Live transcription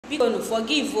Because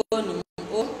forgive onu.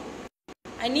 Oh,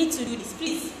 I need to do this,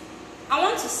 please. I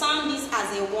want to sound this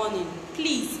as a warning.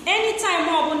 Please, anytime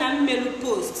I melu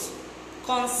post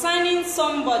concerning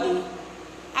somebody,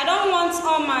 I don't want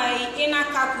all my inner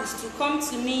caucus to come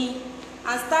to me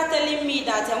and start telling me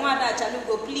that Nwada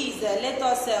Achalugo, please let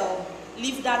us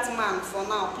leave that man for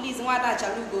now. Please, Nwada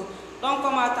Achalugo, don't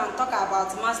come out and talk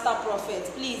about master prophet.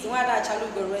 Please, Nwada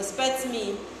Achalugo, respect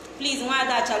me. Please,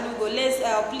 Nwada Achalugo, let's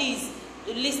please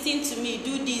listen to me.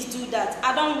 Do this, do that.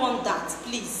 I don't want that,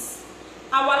 please.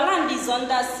 Our land is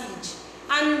under siege,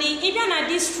 and even at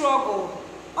this struggle,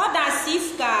 others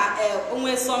if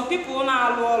when some people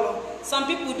now some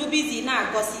people do busy now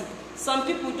gossip, some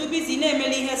people do busy na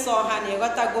emeli so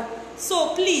go.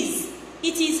 So please,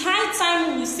 it is high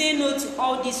time we say no to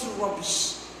all this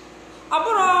rubbish.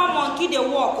 Aburo monkey they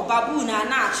walk, baboon and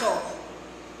na chop.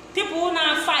 People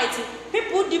now fight.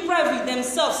 People deprive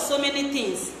themselves so many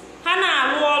things.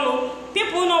 Hana wolo.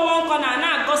 People no one corner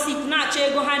na gossip na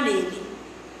chego haneli.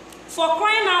 For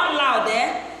crying out loud,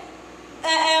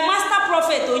 Master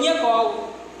Prophet Onyeko,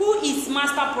 who is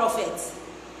Master Prophet?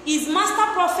 Is Master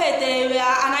Prophet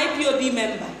an IPOB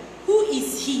member? Who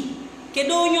is he?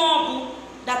 Kedonyobu,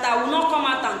 that I will not come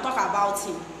out and talk about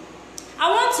him. I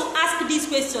want to ask this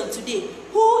question today.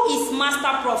 Who is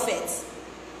Master Prophet?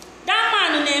 That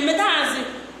man named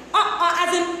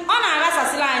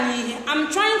I'm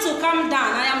trying to calm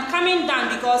down. I am calming down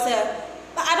because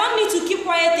I don't need to keep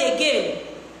quiet again.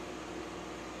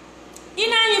 You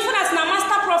know,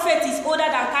 Master Prophet is older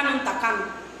than Kanu.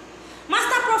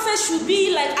 Master Prophet should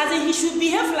be like, as in he should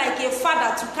behave like a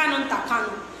father to Kanu.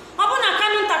 Obuna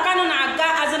Kanu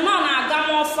as a non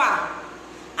more far.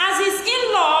 As his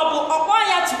in-law,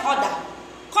 oya to order.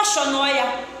 Caution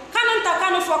oya.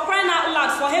 Kanu for crying out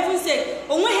loud, for heaven's sake,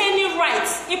 onwe any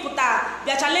rights, iputa,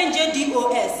 their challenge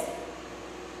DOS.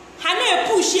 Hane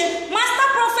push Master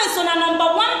Prophet on a number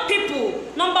one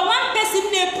person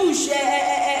they push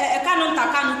Kanu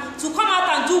to come out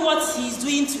and do what he is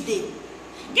doing today.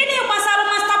 Gini basalo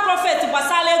Master Prophet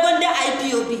basale gonde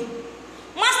IPOB.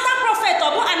 Master Prophet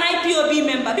obu an IPOB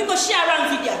member because share around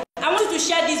video. I want you to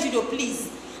share this video, please.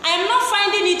 I am not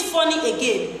finding it funny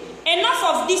again. Enough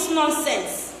of this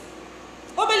nonsense.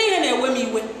 Obeli hene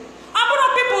wemiwe. Aburo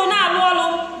people na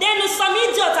alolo, then some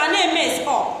idiot and they mess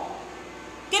up.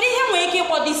 Can you hear me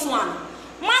for this one?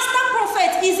 Master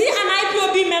Prophet, is he an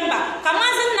IPOB member?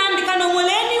 Kamazi Nnamdi Kanu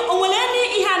onweleni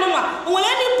ihanwa,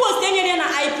 onweleni post enye na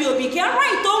IPOB. Can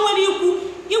right onweli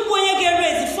you get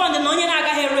raise fund and onye na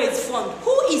ga raise fund.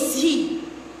 Who is he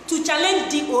to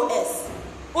challenge DOS?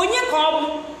 Onye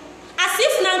kom as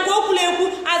if na nkokuleku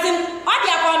as in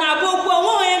odia ko na boku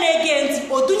onwe na against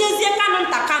odunyezie Kanu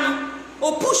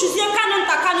o pushuzie Kanu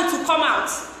to come out.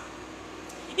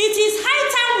 It is high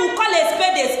time we call a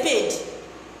spade.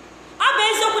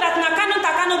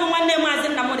 That Kanu be one name as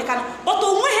Nnamdi Kanu, but to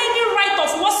any right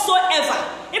of whatsoever.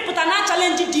 It put an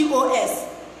challenge DOS.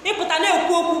 It put an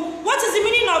what is the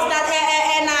meaning of that?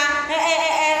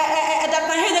 That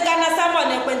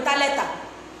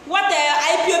what the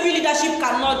IPOB leadership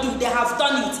cannot do, they have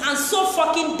done it, and so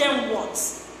fucking them what?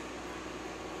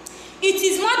 It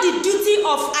is not the duty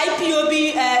of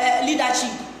IPOB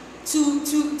leadership to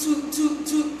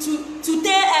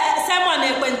tell Simon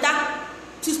Ekwenta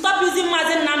to stop using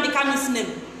Mazi Nnamdi Kanu's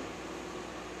name.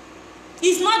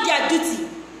 It's not their duty.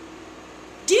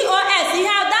 DOS, he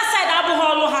have that side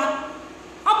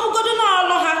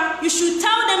you should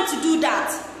tell them to do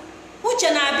that.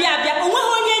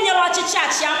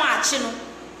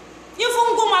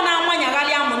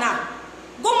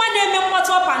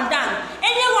 Up and down.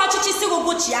 Any watch it is a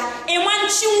man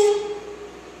chew.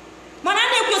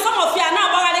 Manane, some of you are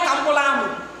now barely campolamu.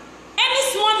 Any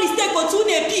small mistake or two,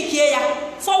 they pick here.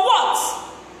 For what?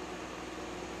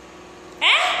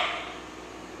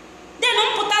 They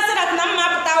don't put us that Namma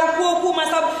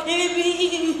myself,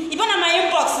 even on my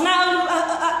inbox now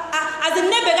as a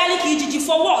never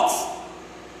for what?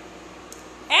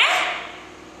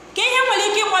 Can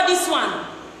you keep what this one?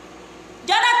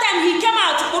 The other time he came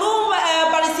out, that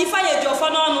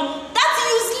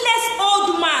useless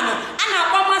old man and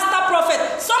our Master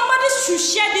Prophet. Somebody should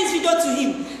share this video to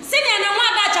him. Say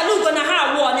Achalugo na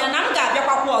ha war and I'm Gabia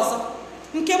was.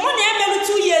 Nkemone emelu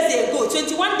 2 years ago,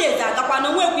 21 days ago,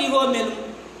 no way we home.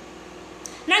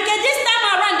 Nanke this time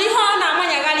around the whole na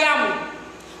Manyagaliamu.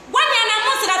 One year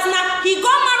that now he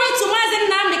got married to Mazi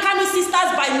Nnamdi Kanu's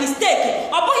sisters by mistake.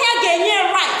 Oboya gain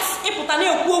rights.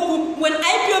 When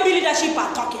IPOB leadership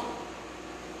are talking.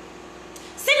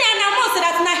 Senior Namo said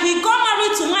that now he got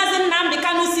married to Mazi Nnamdi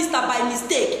Kanu's sister by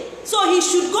mistake. So he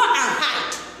should go and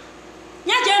hide.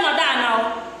 Nya jeno da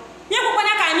now. Nya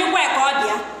kukwana ka anyi work all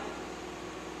dia.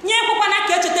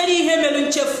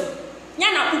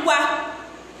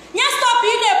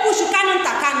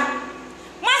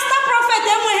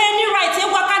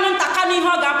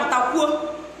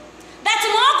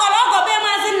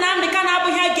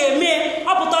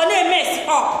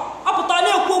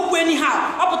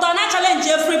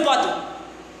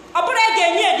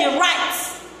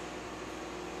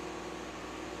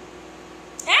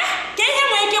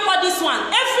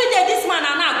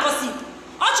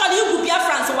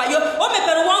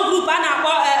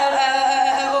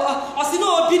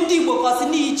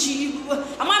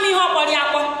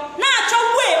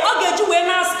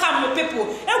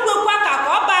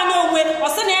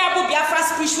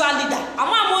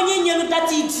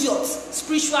 that idiot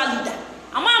spiritual leader.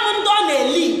 Amam ndo na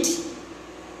lead.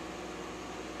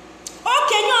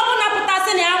 Okenye ọbụna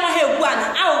pụtasị na ya amaghị egwu a na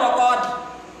aghụghọ ka ọ dị.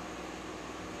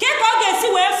 Ke ka ọ ga-esi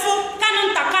wee fụ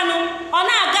Kanu nta Kanu ọ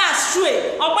na-aga astray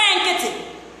ọgba ya nkịtị.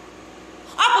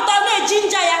 Ọ pụta na-eji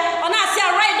nja ya ọ na-asị ya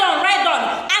ride on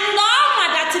and na ọ ma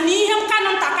that na ihe Kanu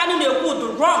nta Kanu na-ekwu dị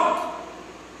wrong.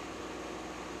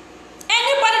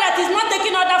 Anybody that is not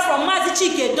taking order from Mazi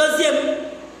Chike Doziem,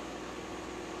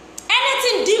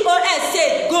 anything DOS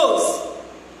said goes.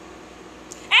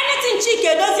 Anything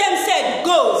Chike Doziem said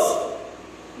goes.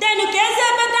 Then you can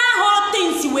say that whole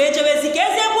thing si we jewezi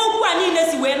keze boku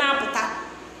anile si we na aputa.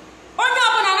 Onye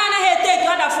obuna na anaghị take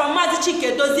order from Mazi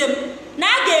Chike Doziem na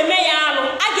a ga-eme ya alụ,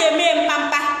 a ga-eme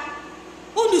mpampa.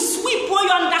 Unu sweep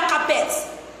you under carpet.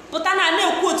 Pụta na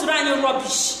na-ekwu otu anyị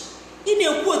rubbish. Ị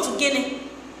na-ekwu otu gịnị?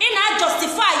 Ị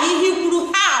na-justify ihe kwuru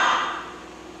how?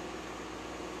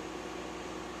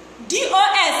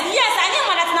 DOS, yes, I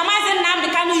know that Mazi Nnamdi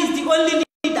Kanu is the only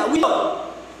leader we know.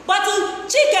 But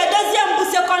Chike Doziem bụ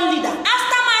second leader.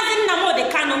 After Mazi Nnamdi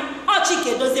Kanu, or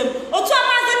Chike Doziem. Otu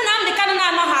Mazi Nnamdi Kanu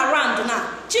na-anọ around na.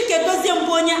 Chike Doziem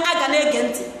bụ onye aga na-ege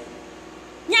ntị.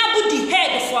 Nya bụ the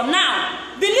head for now.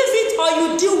 Believe it or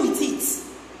you deal with it.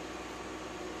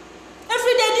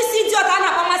 Every day this idiot a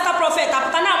na-akpọ master prophet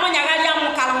apụta na amanyagharị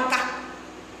amụ kara nka.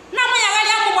 Na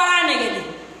amanyagharị amụ gbara anịgịdị.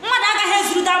 Mmadụ agaghị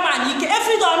ezuru daman ike.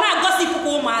 Every day ọ na-agọsipụ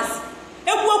kwa ụmụazị.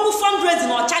 Ekwu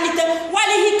fundraising or charity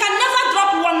while he can never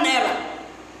drop 1 naira.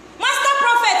 Master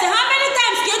prophet, how many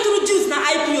times can you reduce na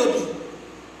IPOB?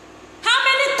 How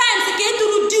many times can you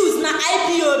reduce na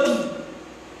IPOB?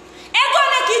 Ego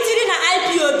na kitiri na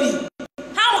IPOB.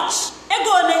 How much?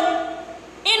 Ego ne?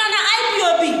 Ina na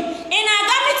IPOB. Ina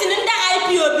aga meeting in the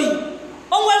IPOB.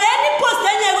 On will any post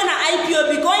any ego na IPOB?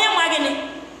 Go ya magene.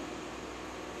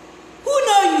 Who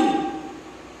know you?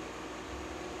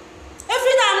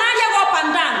 Every time I go up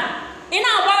and down, in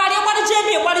our body, what the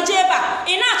JB,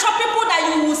 in our chop people that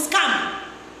you will scam.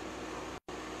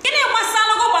 Can you go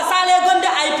Basalo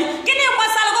Gonda IP? Can you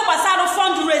go Basalo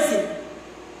fundraising?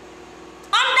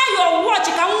 Under your watch,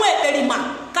 you can wait very much.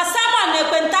 Kasama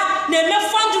Nepenta, name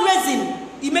fundraising.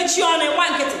 You make sure on a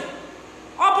one getting.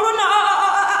 Oh, Bruno,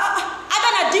 I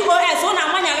don't know DOS, on a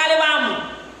mania galibamu.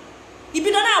 If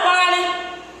you don't know about it,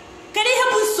 can you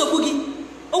help us so boogie?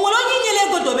 Oh, well, only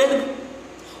go to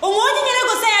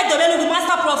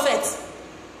master prophet.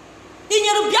 In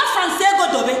your Biafrans go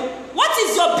dobe. What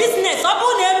is your business? Obu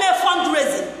name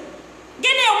fundraising.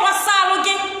 Gene wasalo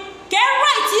ge. Get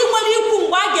right you when you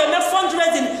game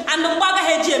fundraising and the mbaga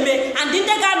hejeme and the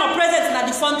guy no present at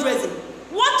the fundraising.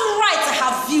 What right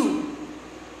have you?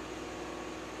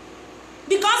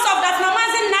 Because of that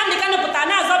Mazi Nnamdi Kanu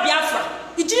putana as Biafra.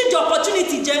 You need the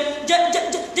opportunity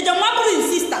the Mwabulu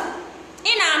sister.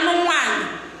 In a no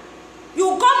one. You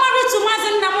got married to Mazi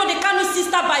Nnamdi Kanu's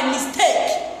sister by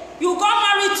mistake. You got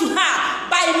married to her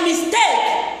by mistake.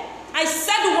 I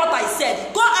said what I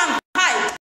said. Go and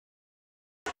hide.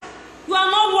 You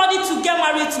are not worthy to get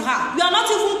married to her. You are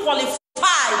not even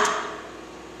qualified.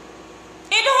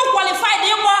 You don't qualify.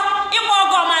 You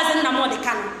go Mazi Nnamdi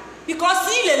Kanu because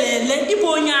he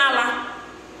Ibonyala.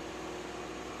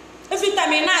 Every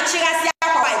time you na chirasi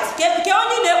akwa white, ke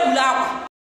only de ulawa.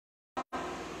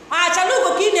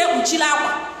 Achalugo ki ne uchila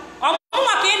akwa.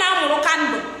 Omwa ke na amuru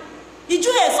kando.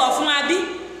 Iju hese ofuma bi.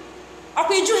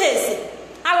 Okwa iju hese.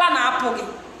 Ala na apogi.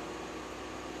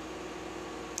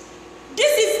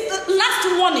 This is the last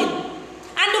warning.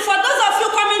 And for those of you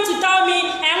coming to tell me,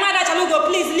 Achalugo,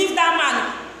 please leave that man.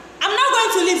 I'm not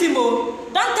going to leave him.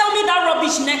 Don't tell me that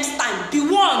rubbish next time. Be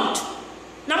warned.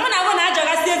 Now when I want to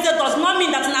that does not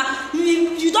mean that now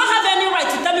you don't have any right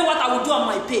to tell me what I will do on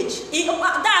my page.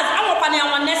 That's I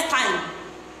want next time.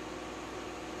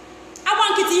 I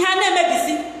want Kitty Hane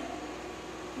maybe.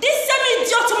 This same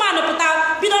idiot man put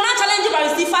out, be don't challenge by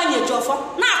Stefan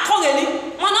Joffa. Now call it.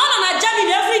 Man on a jam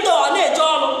in every door, ne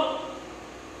jolo.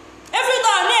 Every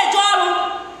door, ne jolo.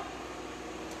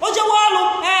 Oje wall,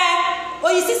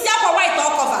 or you see Siapa white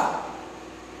or cover.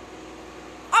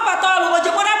 Abatolo,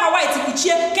 oje whatever white you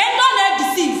can don't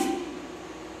deceive.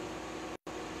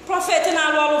 Prophet in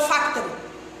our factory.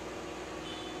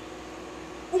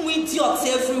 Idiots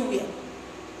everywhere.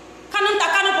 Kanu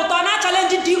Kanu put on a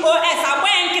challenge DOS, a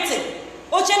way and kitty.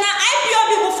 Ochena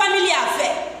IPOB family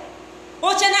affair.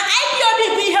 Ochena IPOB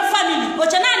be her family.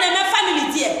 Ochena name family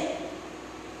dear.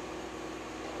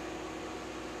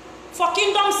 For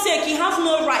kingdom's sake, you have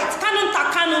no right.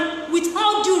 Kanu, with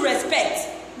all due respect,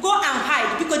 go and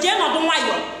hide because you're not the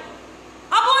one.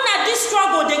 Upon this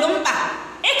struggle, they go back.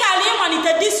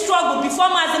 This struggle before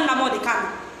Mazi Nnamdi Kanu.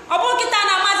 About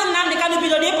Kitana Mazi Nnamdi Kanu be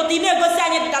able to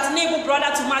negotiate that neighbor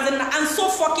brother to Mazi Nnamdi, and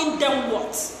so fucking them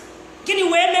what? Gini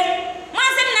weme?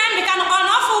 Mazi Nnamdi Kanu on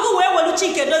ofugu we welu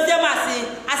Chike Doziem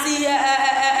as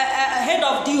head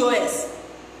of DOS.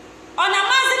 On a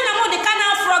Mazi Nnamdi Kanu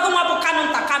afrogo mabu Kanu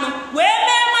Ntakanu,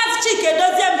 weme Mazi Chike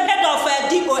Doziem head of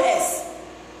DOS.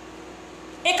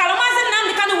 E kalo Mazi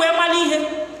Nnamdi Kanu we mali ihe.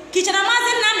 Kichana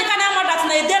Mazi Nnamdi Kanu amod that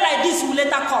na a day like this will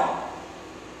later come.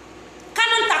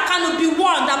 Kanu Ntakanu, be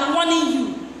warned, I'm warning you.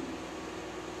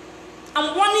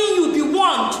 I'm warning you, be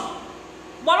warned.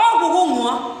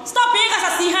 Stop being as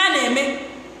a Sihaneme.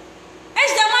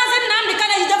 As the Mazi Nnamdi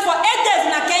Kanu is there for 8 days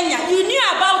in Kenya. You knew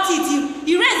about it,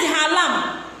 you raised the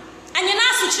alarm. And you're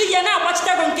now switching, you're now watching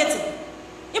the rocket.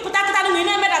 You put that in the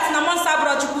name that's Namon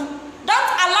Sabrojuku. Don't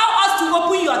allow us to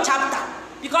open your chapter.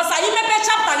 Because I make a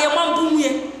chapter in one boom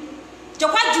here. To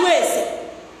what you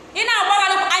say? In our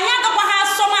world, I never have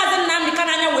so Mazi Nnamdi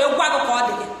Kanu will go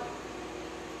accordingly.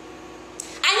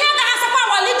 I never have a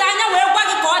power leader, I will go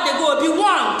accordingly. Be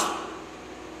warned.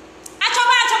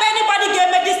 Anybody gave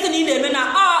me this thing in the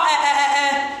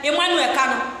Emmanuel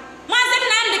Kanu. Mazi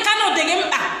Nnamdi Kanu digging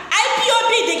back.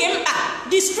 IPOB digging back.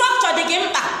 The structure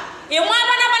digging back. In one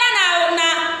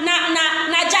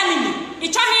na Germany.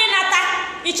 It's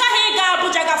a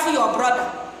Abuja for your brother.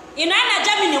 In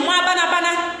Germany,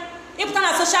 bana. If on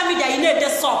social media, you need the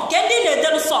soap. Kendi need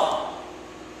the soap.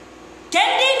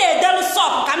 Kendi need the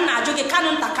soap. Can na joke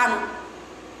Kanu Ntakanu.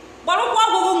 But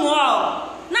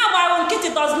now,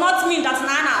 it does not mean that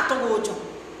Nana to go to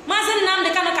Mazi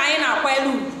Nnamdi Kanu Kaina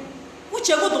Kwelu. Which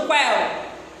you go to Kwell.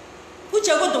 Which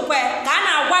you go to Kwell.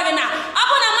 Ghana Wagana.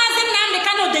 Upon a Mazi Nnamdi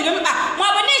Kanu Digimba.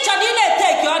 When nature didn't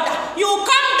take your order, you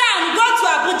come down, go to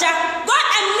Abuja, go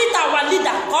and meet our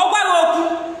leader. Or Waroku.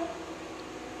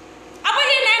 Upon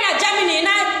in Germany, in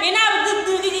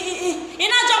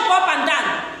a jump up and down.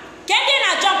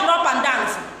 Kendina jump up and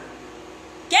dance.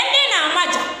 Kendina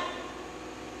Maja.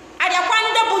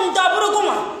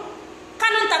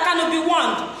 Kanu Ntakanu, be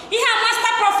warned. He had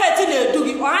master prophet in the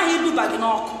Dugi, or he do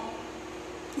Baginok.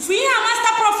 If we have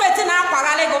master prophet in our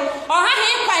Paralego, or he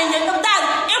find that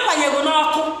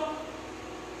Epayagonoko.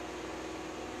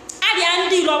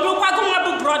 Adiandi,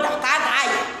 Lobuquagumabu brother,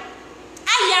 Kagaya. I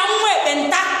am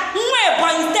Webenta,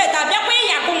 Webonte, Abepe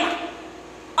Yaguma.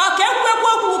 Okay, we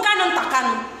Kanu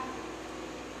Ntakanu.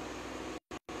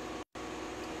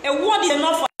 A word is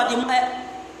enough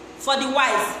for the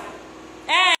wise.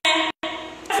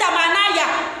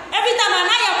 Every time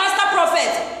Anaya master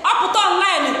prophet, I put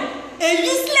online a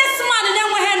useless man and then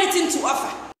we have anything to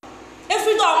offer.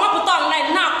 Every time I put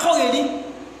online now call it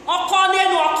or call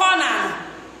in or corner.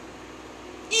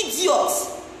 Idiots.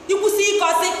 You could see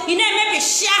because he never be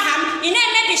Shaham, he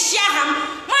never be Shaham.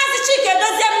 Mazi Chike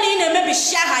Doziem need maybe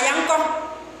Shahayanko.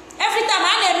 Every time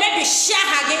I maybe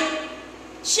Shahage.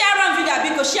 Share around video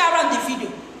because share around the video.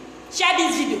 Share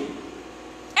this video.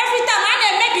 Every time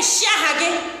I maybe share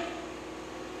again.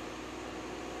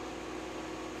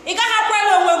 You can have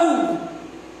well.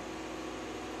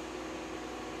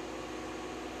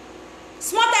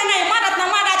 Small time I mad at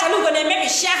Achalugo and maybe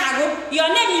share. Your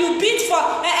name you built for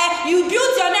you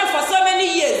built your name for so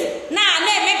many years. Now I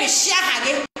maybe share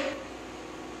again.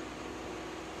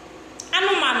 I'm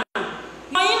a man.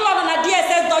 My in-law on a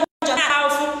DSS dungeon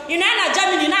in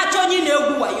Germany now Johnny no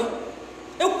who are you?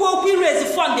 A poor raise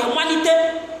fund the money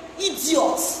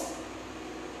idiots.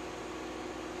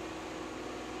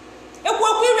 A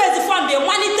poor raise fund the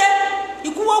money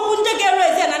you could open the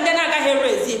raise and then I got here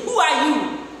raise. Who are you?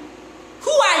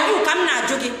 Who are you? Come now,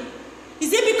 joking.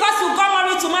 Is it because you got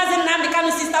married to Mazi Nnamdi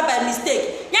Kanu's sister by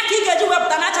mistake? Yaki get you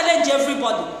up and challenge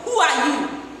everybody. Who are you?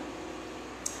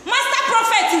 Master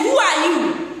prophet, who are you?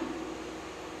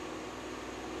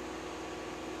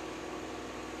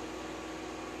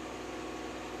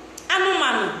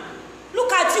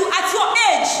 Look at you at your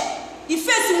age. You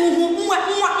face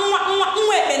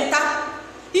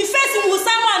you face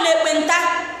someone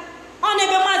on a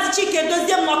Mazi Chike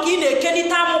Doziem in a Kenny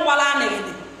Tamu Walane.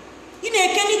 In a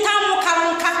Kenny Tamu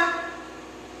Karanka.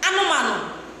 Anomano.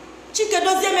 Chike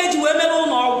Doziem age women on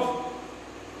all.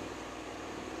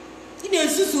 In a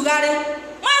Susugare.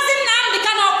 Mazi Nnamdi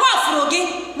Kanu Kwafrogi.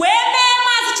 Where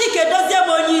Mazi Chike Doziem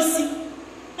on you see.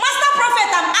 Master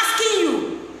prophet, I'm asking you.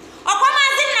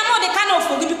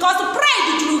 Because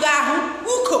pride jurugahu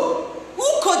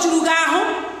uko jurugahu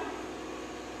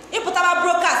iputaba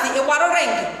broadcast e waro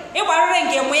reng e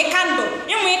mwe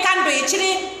kando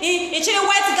ichiri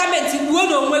white garment buo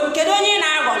no nwe kedo onye na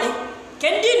agole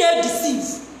kendi na deceive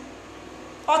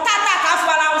otata ka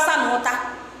afara usa na uta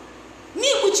ni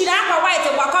kuchiri akwa white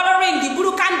gbakoro reng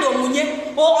buru kando munye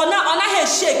ona he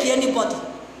shake anybody.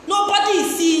 Nobody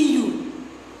is seeing you.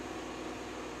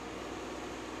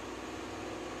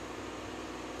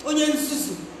 onye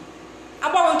nzuzu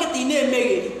agbawo nkịta ị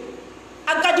na-emegheri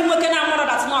agadi nwoke na-amara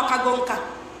dat na ọkago nka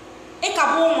ịka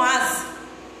bụ ụmụazị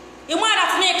ịmara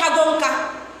dat na ịkago nka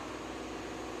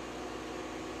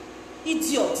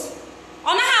idiot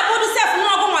ọ naghị abụrụ sef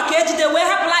n'ọgụ maka ejide wee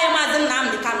hapụla anyị Maazị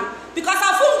Nnamdi Kanu because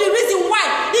of the reason why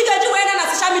ị ga-eji wee na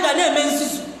social media na-eme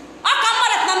nzuzu ọ ka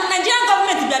mmadụ na Nigerian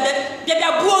gọọmenti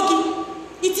bịa buo gị.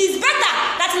 It is better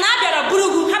that na abịara buru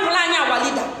gị hapụla anyị awa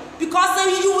leader because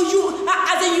you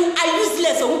are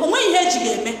useless. Onwe ihe eji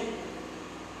ga-eme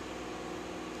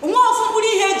onwe ofu mkpụrụ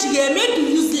ihe eji ga-eme dị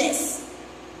useless.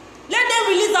 Let them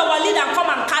release our leader and come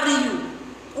and carry you.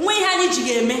 Onwe ihe anyị ji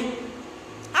ga-eme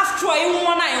after all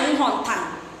ịnwụọ na ịnwụ on time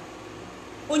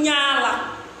onye ala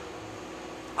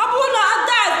ọ bụrụ na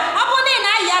ị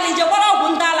na-ayị ala ije gbara ọgwụ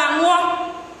ndị ala nwụọ.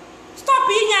 Stop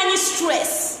inye anyị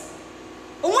stress.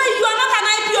 You are not an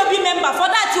IPOB member. For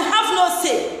that you have no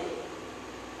say.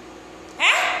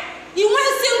 You want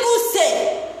a single say.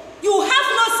 You have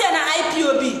no say in an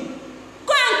IPOB.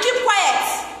 Go and keep quiet.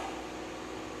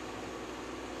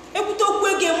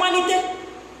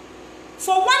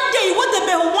 For one day you want to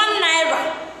be 1 naira.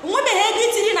 You want to be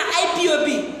in an IPOB.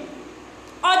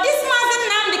 Or this Mazi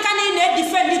Nnamdi Kanu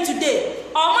defend it today.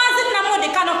 Or Mazi Nnamdi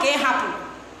Kanu can happen.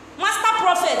 Master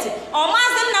prophet. Or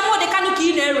Mazi Nnamdi Kanu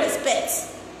can respect.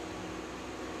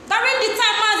 During the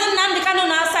time Mazi Nnamdi Kanu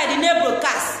na outside in a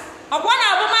broadcast, upon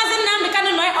our Mazi Nnamdi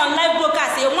Kanu on live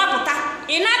broadcast,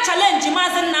 in a challenge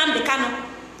Mazi Nnamdi Kanu,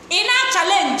 in a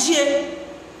challenge.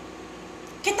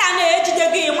 Kitane age de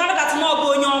be a mother that's more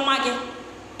going on maggie,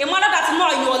 a mother that's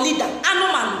more your leader,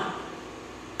 Anuman,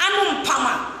 Anum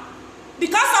Pama.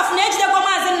 Because of nature de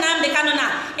Mazi Nnamdi Kanu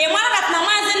na, a mother that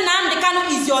Mazi Nnamdi Kanu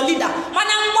is your leader. When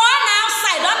I'm born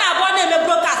outside, on our born in a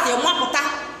broadcast, a mapota,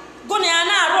 gonna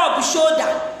rob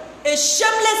shoulder. A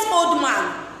shameless old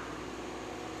man.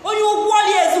 When you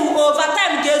warriors who over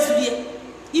time gets you,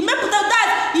 he may put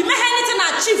that, he may anything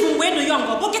achieve when you're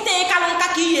younger. Book it a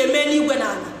kaki a many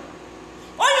wenana.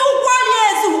 When you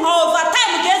warriors who over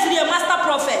time gets you a master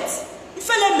prophet. You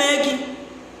fell a Maggie.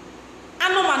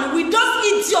 And no man, we don't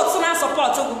idiots on our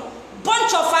support.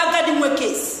 Bunch of agadi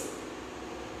workers.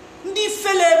 Ndi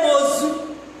fell a bozu.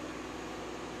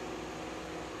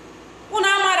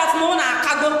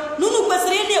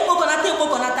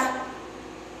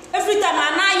 Every time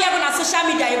I hear on social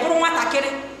media, you bring what I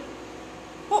carry.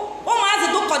 Oh, Mazi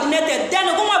do coordinated.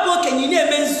 Then go my book and you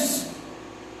name is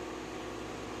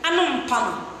Anum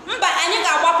Pam. But I need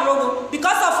a wap logo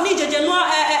because of Niger.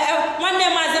 One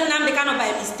name Mazi Nnamdi Kanu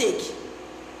by mistake.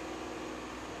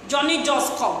 Johnny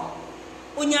just come.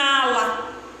 Unyala.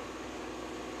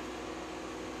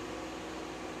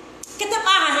 Get up a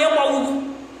hair wall.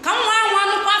 Come on,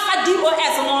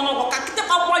 DOS no kakite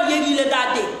akwa yegile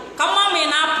that day. Come on me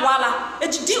na apwala.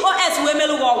 DOS we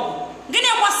melu wo. Gini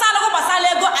kwasala go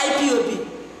basala go IPOB.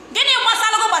 Gini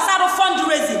kwasala go basala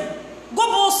fundraising. Go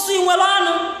bo su inwelo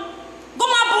anu. Go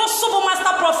ma bo su bo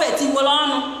master prophet inwelo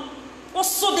anu. O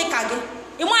su de kage.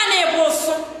 Imu na e bo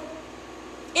su.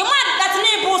 Imu that na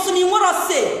e bo su ni nworo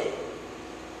se.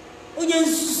 Onye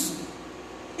nzuzu.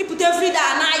 Ipute every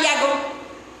day na ayago.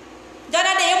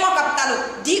 Jana de emo capital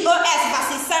DOS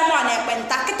versus Simon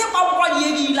Ekpenta kete kwakwa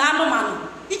yegi la no man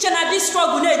each na this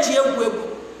struggle na eji egwu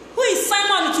who is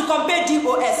Simon to compare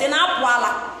DOS na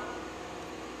apwala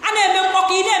ana eme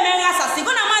mkpoko ị na-eme ngasasi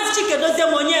go na Mazi Chike dozie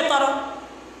monye toro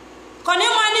kone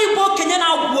ma ni Igbo kenye na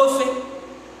agwu ofe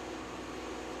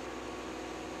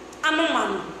anu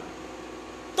man.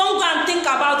 Don't go and think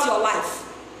about your life.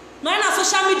 No na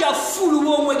social media fool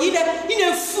wo onwe gị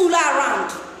ị fool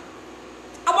around.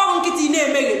 About nkiti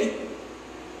na-emegheri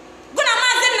go na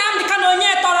Mazi Nnamdi Kanu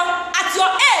onye toro at your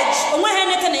age onwe he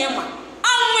nete na ịma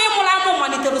anwụ ịmụrụ amụ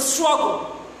malitere struggle.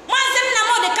 Mazi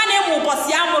Nnamdi Kanu emu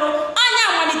ụbọchị amụrụ anya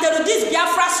malitere this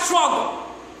Biafra struggle.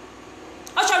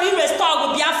 Ọ chọrọ ire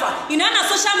struggle Biafra ị na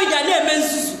social media na-eme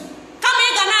nzuzu kama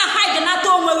ị ga na hide na to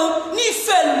onwego ni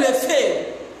fail.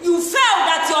 You failed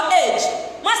at your age.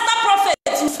 Master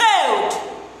prophet, you failed.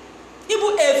 Ibu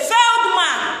a failed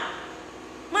man.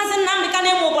 Mazi Nnamdi Kanu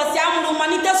emu ụbọchị amụrụ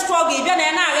malite struggle ịbịa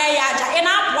na na agha ya aja ị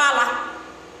na-apụ ala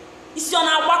isi ọ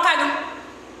na-agbaka gị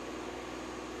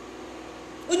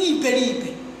onye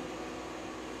iberibe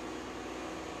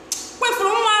kwefuru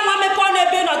nwa anwa mepe ọ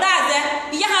na-ebe nọ daze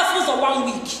ihe ha ụzọ 1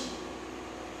 week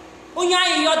onye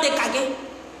anyị yọ dị ka gị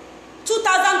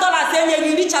 $2,000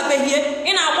 enyeghị richabeghị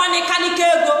ị na-agba n'ịkanike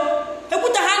ego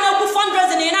ekwute ha na-ekwu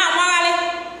fundraising ị na-agbagharị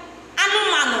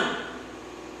anụmanụ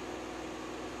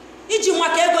iji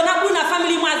nwaka ego na kpu na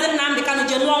family Mazi Nnamdi Kanu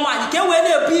je nụọ nwaanyị ka e wee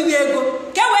na-ebu ihe ego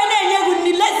ka e wee na-enye ego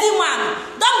ndị lazy man.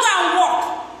 Don't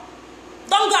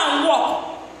go and work.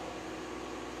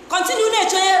 Continue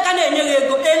na-eche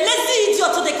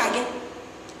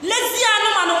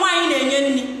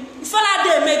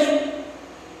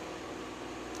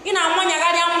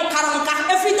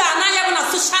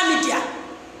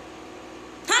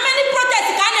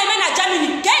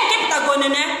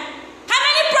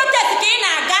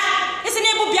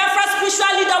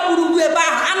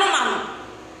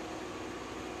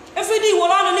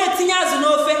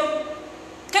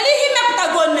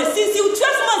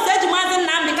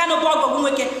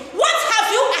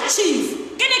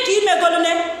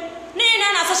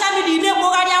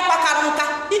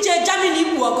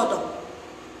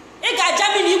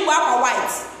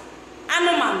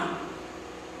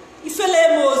lee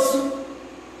m ozu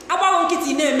agbawo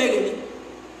nkịtị na-emegheri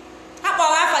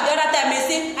akpọrọ afa dị ọda time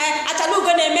esi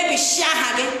Achalugo na-emebishi aha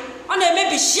gị ọ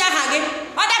na-emebishi aha gị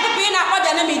ọ dapụpụ ị na-akpọ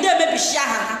ja na ide emebishi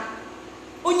aha ha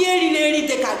onye eriri eri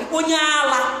dị ka gị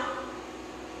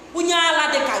onye ala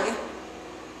dị ka gị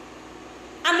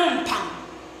anụ mpa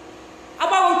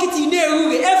agbawo nkịtị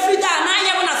na-erughe everyday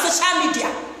n'anya bụ na social media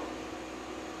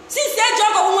since eji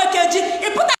ọgọ nwoke ji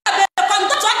ịpụtabe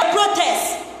conduct a protest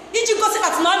iji gosi na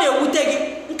ọ na-ewute gị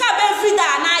nke a bụ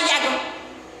everyday n'anya gị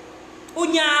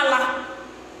onye ala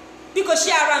biko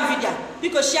share on video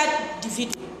biko share the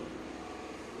video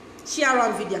share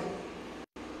on video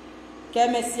ka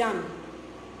emesịa m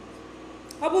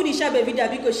ọ bụrụ na ishabe video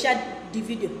biko share the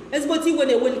video ezigbote igwe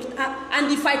na-ewe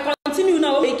and if I continue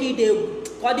na o ike ide egwu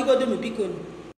ka ọ dịgodo m biko